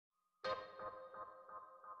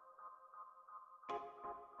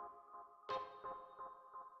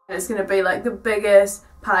It's gonna be like the biggest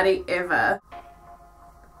party ever.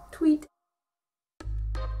 Tweet.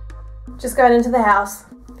 Just going into the house.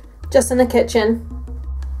 Just in the kitchen.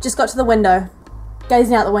 Just got to the window.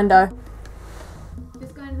 Gazing out the window.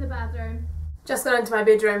 Just going to the bathroom. Just got into my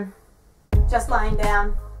bedroom. Just lying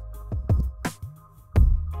down.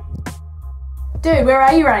 Dude, where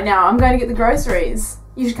are you right now? I'm going to get the groceries.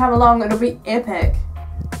 You should come along, it'll be epic.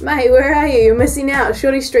 Mate, where are you? You're missing out.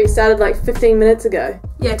 Shorty Street started like 15 minutes ago.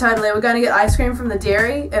 Yeah, totally. We're going to get ice cream from the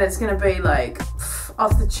dairy and it's going to be like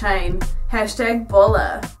off the chain. Hashtag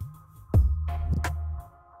baller.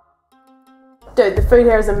 Dude, the food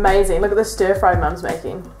here is amazing. Look at the stir fry Mum's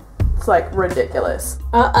making. It's like ridiculous.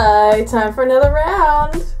 Uh-oh, time for another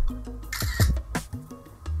round.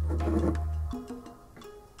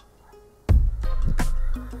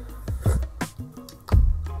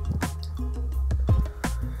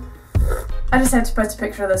 I just had to post a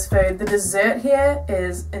picture of this food. The dessert here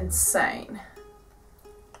is insane.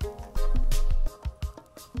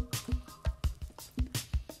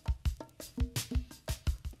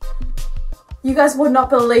 You guys would not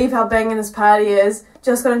believe how banging this party is.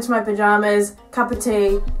 Just got into my pajamas, cup of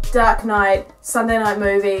tea, dark night, Sunday night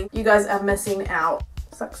movie. You guys are missing out.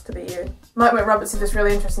 Sucks to be you. Mike Roberts did this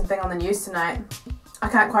really interesting thing on the news tonight. I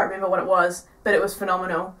can't quite remember what it was, but it was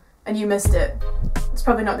phenomenal. And you missed it. It's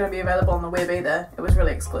probably not going to be available on the web either. It was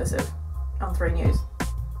really exclusive on 3 News.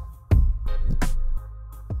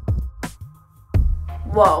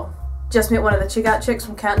 Whoa. Just met one of the checkout chicks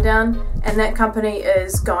from Countdown, and that company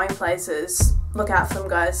is going places. Look out for them,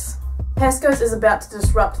 guys. Pasco's is about to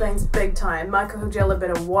disrupt things big time. Michael Hugela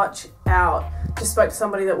better watch out. Just spoke to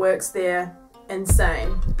somebody that works there.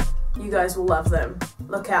 Insane. You guys will love them.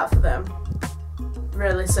 Look out for them.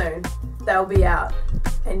 Really soon. They'll be out.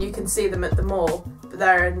 And you can see them at the mall, but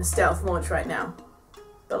they're in the stealth launch right now.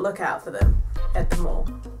 But look out for them at the mall,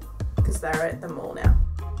 because they're at the mall now.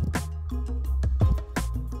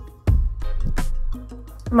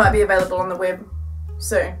 Might be available on the web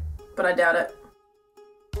soon, but I doubt it.